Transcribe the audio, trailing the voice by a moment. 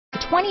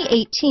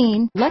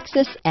2018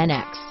 Lexus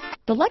NX.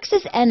 The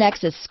Lexus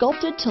NX is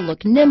sculpted to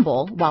look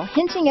nimble while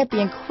hinting at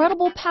the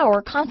incredible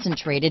power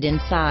concentrated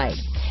inside.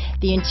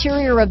 The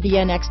interior of the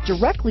NX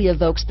directly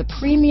evokes the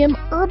premium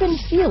urban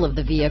feel of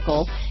the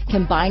vehicle,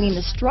 combining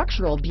the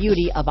structural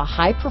beauty of a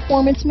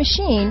high-performance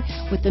machine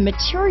with the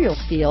material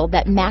feel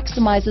that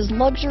maximizes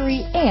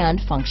luxury and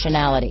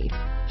functionality.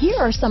 Here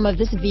are some of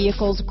this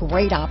vehicle's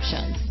great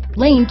options: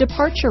 lane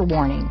departure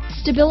warning,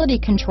 stability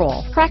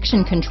control,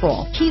 traction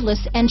control,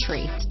 keyless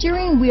entry,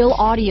 steering wheel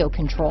audio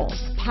controls,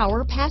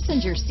 power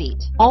passenger seat,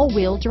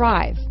 all-wheel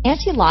drive,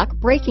 anti-lock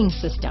braking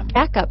system,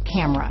 backup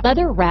camera,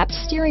 leather-wrapped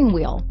steering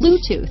wheel,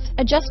 Bluetooth,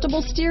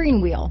 adjustable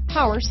steering wheel,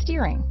 power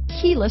steering,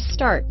 keyless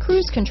start,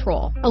 cruise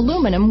control,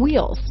 aluminum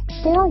wheels,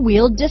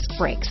 four-wheel disc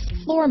brakes,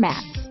 floor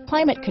mats,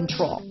 climate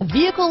control. A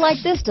vehicle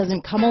like this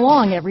doesn't come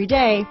along every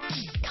day.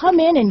 Come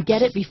in and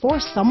get it before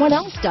someone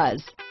else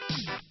does.